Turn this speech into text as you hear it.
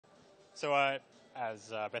As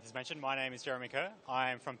Beth has mentioned, my name is Jeremy Kerr.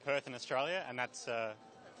 I'm from Perth in Australia, and that's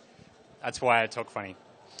why I talk funny.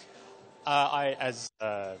 As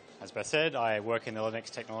Beth said, I work in the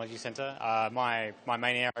Linux Technology Centre. My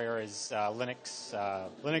main area is Linux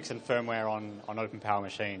and firmware on OpenPOWER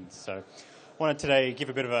machines. So I wanted today to give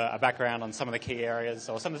a bit of a background on some of the key areas,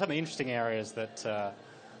 or some of the interesting areas that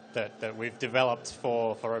we've developed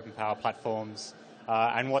for OpenPOWER platforms,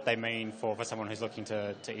 and what they mean for someone who's looking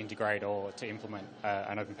to integrate or to implement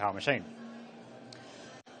an OpenPOWER machine.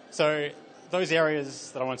 So those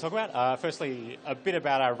areas that I want to talk about, firstly, a bit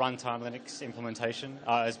about our runtime Linux implementation,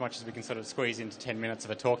 as much as we can sort of squeeze into 10 minutes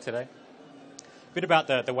of a talk today. A bit about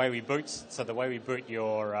the way we boot, so the way we boot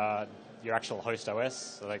your actual host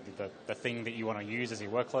OS, so like the thing that you want to use as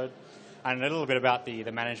your workload, and a little bit about the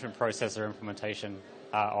management processor implementation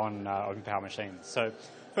on OpenPOWER machines. So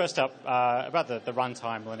first up, about the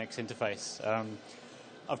runtime Linux interface.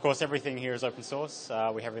 Of course, everything here is open source.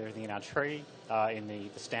 We have everything in our tree, in the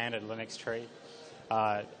standard Linux tree,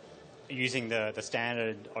 using the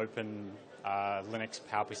standard open Linux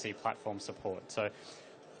PowerPC platform support. So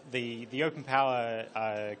the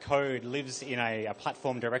OpenPOWER code lives in a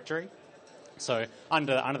platform directory. So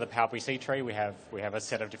under the PowerPC tree, we have a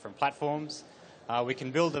set of different platforms. We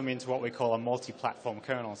can build them into what we call a multi-platform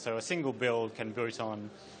kernel. So a single build can boot on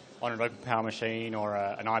an OpenPOWER machine or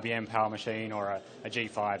an IBM Power machine or a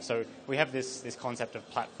G5. So we have this concept of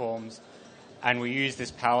platforms, and we use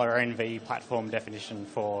this Power NV platform definition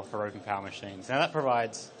for OpenPOWER machines. Now that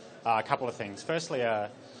provides a couple of things. Firstly,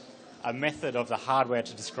 a method of the hardware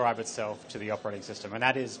to describe itself to the operating system, and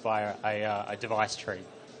that is via a device tree.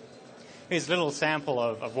 Here's a little sample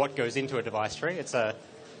of what goes into a device tree.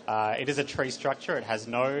 It is a tree structure. It has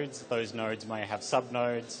nodes. Those nodes may have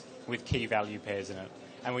subnodes with key value pairs in it.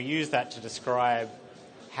 And we use that to describe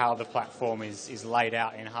how the platform is laid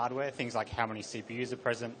out in hardware, things like how many CPUs are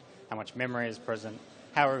present, how much memory is present,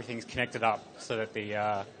 how everything's connected up so that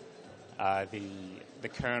the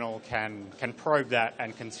kernel can probe that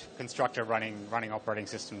and construct a running operating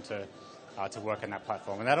system to work on that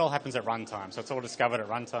platform. And that all happens at runtime. So it's all discovered at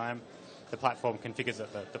runtime. The platform configures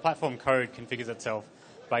it. The platform code configures itself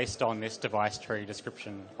based on this device tree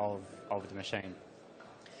description of the machine.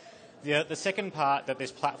 The second part that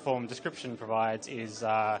this platform description provides is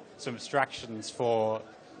some abstractions for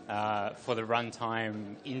the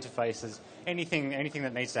runtime interfaces. Anything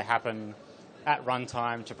that needs to happen at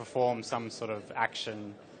runtime to perform some sort of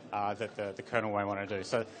action that the kernel may want to do.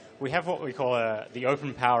 So we have what we call the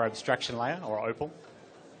OpenPOWER abstraction layer, or OPAL,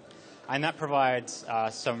 and that provides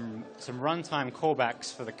some runtime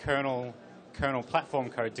callbacks for the kernel platform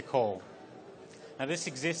code to call. Now this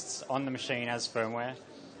exists on the machine as firmware,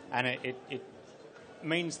 and it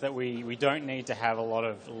means that we don't need to have a lot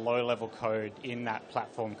of low-level code in that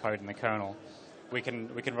platform code in the kernel. We can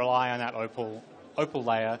rely on that OPAL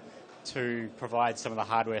layer to provide some of the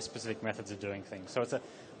hardware-specific methods of doing things. So it's a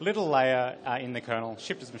little layer in the kernel,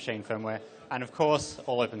 shipped as machine firmware, and of course,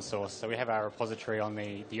 all open source. So we have our repository on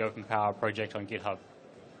the OpenPOWER project on GitHub.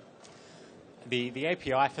 The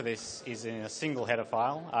API for this is in a single header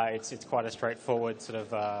file. It's quite a straightforward sort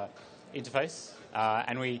of interface.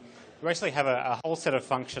 And we actually have a whole set of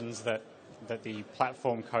functions that the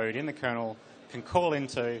platform code in the kernel can call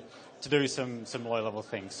into to do some low-level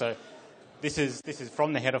things. So this is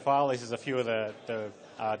from the header file. This is a few of the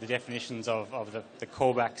definitions of the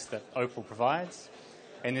callbacks that OPAL provides.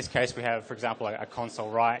 In this case, we have, for example, a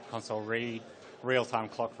console write, console read, real-time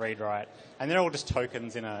clock read-write, and they're all just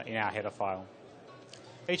tokens in our header file.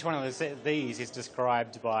 Each one of these is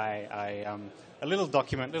described by a little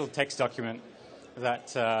text document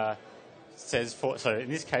that says, so in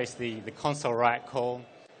this case, the console write call,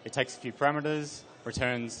 it takes a few parameters,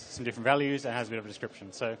 returns some different values, and has a bit of a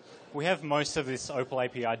description. So we have most of this OPAL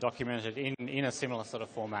API documented in a similar sort of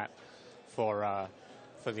format for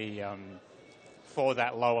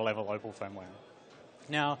that lower level OPAL firmware.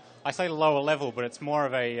 Now, I say lower level, but it's more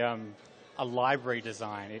of a library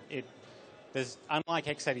design. There's, unlike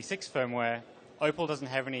x86 firmware, OPAL doesn't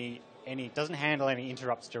have doesn't handle any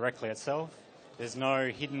interrupts directly itself. There's no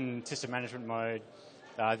hidden system management mode.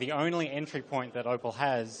 The only entry point that OPAL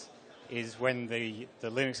has is when the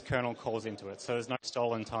Linux kernel calls into it. So there's no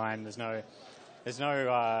stolen time. There's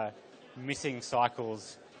no missing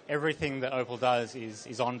cycles. Everything that OPAL does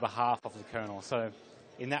is on behalf of the kernel. So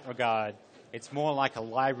in that regard, it's more like a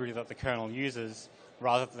library that the kernel uses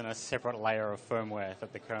rather than a separate layer of firmware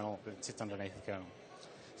that sits underneath the kernel.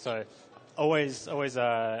 So always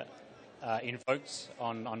invoked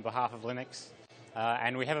on behalf of Linux,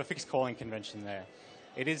 and we have a fixed calling convention there.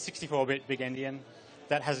 It is 64-bit big endian.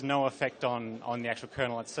 That has no effect on the actual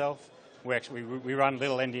kernel itself. we run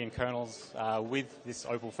little endian kernels with this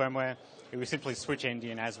Opal firmware. We simply switch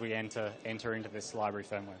endian as we enter into this library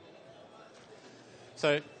firmware.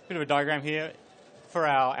 So a bit of a diagram here. For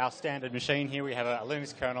our standard machine here, we have a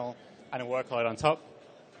Linux kernel and a workload on top.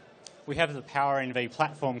 We have the PowerNV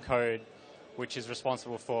platform code, which is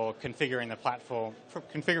responsible for configuring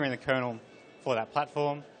the kernel for that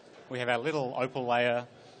platform. We have our little Opal layer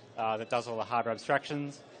that does all the hardware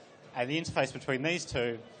abstractions. And the interface between these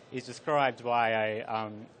two is described by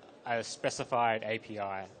a specified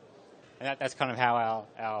API. And that's kind of how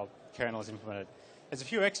our kernel is implemented. There's a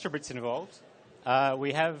few extra bits involved.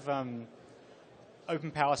 We have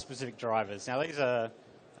OpenPOWER specific drivers. Now these are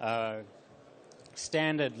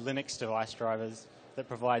standard Linux device drivers that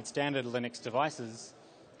provide standard Linux devices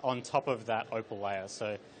on top of that Opal layer.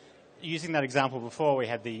 So using that example before, we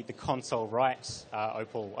had the console write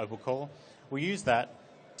Opal call. We use that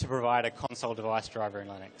to provide a console device driver in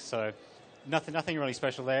Linux. So nothing really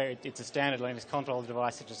special there. It's a standard Linux console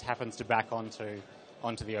device that just happens to back onto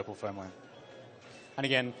the Opal firmware. And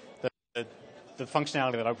again, the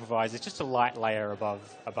functionality that Opal provides is just a light layer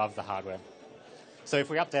above the hardware. So if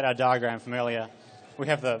we update our diagram from earlier, we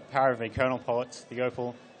have the PowerNV kernel ports, the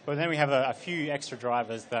Opal, but then we have a few extra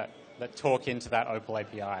drivers that talk into that Opal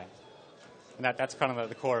API. And that's kind of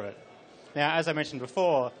the core of it. Now, as I mentioned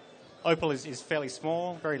before, Opal is fairly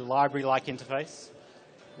small, very library-like interface.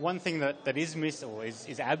 One thing that is missed or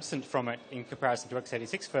is absent from it in comparison to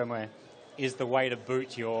x86 firmware is the way to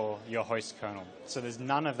boot your host kernel. So there's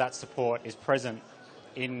none of that support is present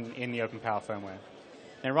in the OpenPOWER firmware.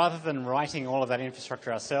 Now, rather than writing all of that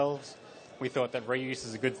infrastructure ourselves, we thought that reuse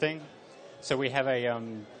is a good thing. So we have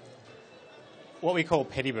what we call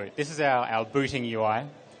PettyBoot. This is our booting UI.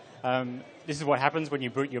 This is what happens when you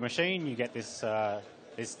boot your machine. You get this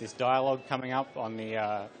dialog coming up on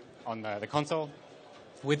the console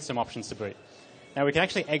with some options to boot. Now we can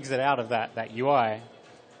actually exit out of that UI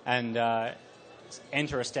and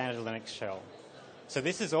enter a standard Linux shell. So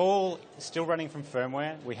this is all still running from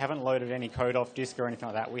firmware. We haven't loaded any code off disk or anything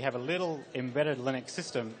like that. We have a little embedded Linux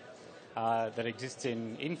system that exists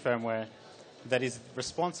in firmware that is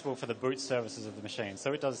responsible for the boot services of the machine.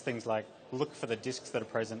 So it does things like look for the disks that are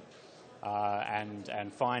present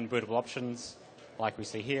and find bootable options like we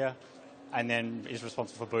see here, and then is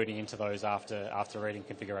responsible for booting into those after reading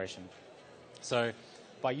configuration. So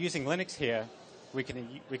by using Linux here, we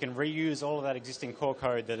can reuse all of that existing core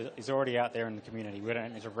code that is already out there in the community. We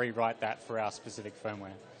don't need to rewrite that for our specific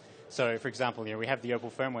firmware. So, for example, we have the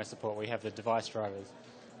Opal firmware support, we have the device drivers,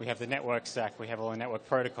 we have the network stack, we have all the network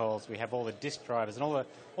protocols, we have all the disk drivers, and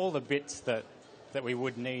all the bits that we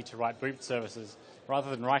would need to write boot services.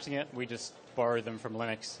 Rather than writing it, we just borrow them from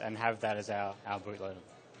Linux and have that as our bootloader.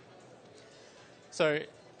 So,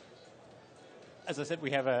 as I said,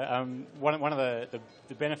 we have one of the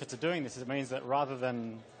benefits of doing this is it means that rather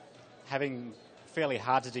than having fairly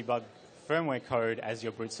hard to debug firmware code as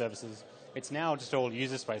your boot services, it's now just all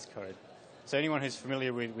user space code. So anyone who's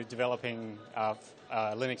familiar with developing a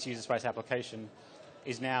Linux user space application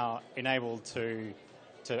is now enabled to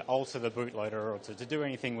alter the bootloader or to do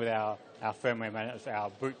anything with our firmware, our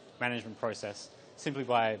boot management process, simply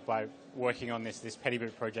by working on this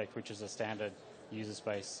PettyBoot project, which is a standard user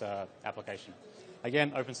space application.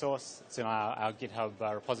 Again, open source. It's in our GitHub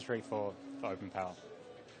repository for OpenPOWER.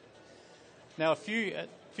 Now, a few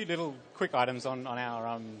little quick items on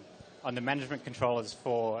the management controllers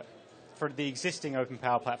for the existing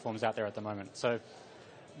OpenPOWER platforms out there at the moment. So,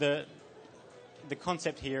 the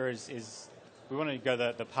concept here is we want to go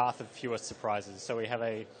the path of fewest surprises. So we have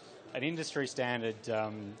an industry standard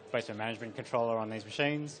based management controller on these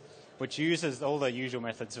machines, which uses all the usual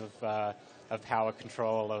methods of power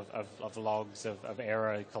control, of logs, of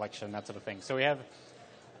error collection, that sort of thing. So we have,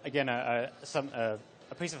 again, a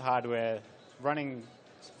piece of hardware running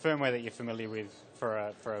firmware that you're familiar with for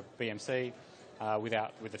a BMC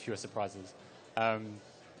with a fewer surprises.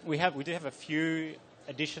 We do have a few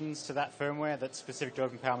additions to that firmware that's specific to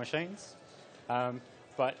OpenPOWER machines.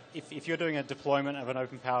 But if you're doing a deployment of an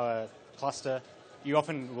OpenPOWER cluster, you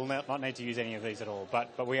often will not need to use any of these at all.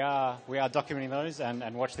 But we are documenting those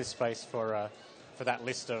and watch this space for that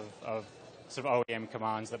list of sort of OEM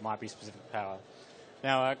commands that might be specific to power.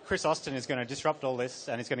 Now, Chris Austin is going to disrupt all this,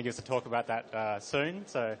 and he's going to give us a talk about that soon.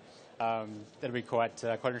 So that'll be quite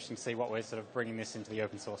interesting to see what we're sort of bringing this into the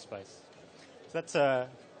open source space. So that's a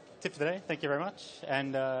tip for today. Thank you very much,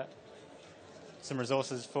 and some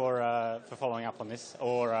resources for following up on this,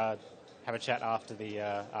 or have a chat after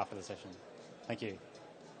the session. Thank you.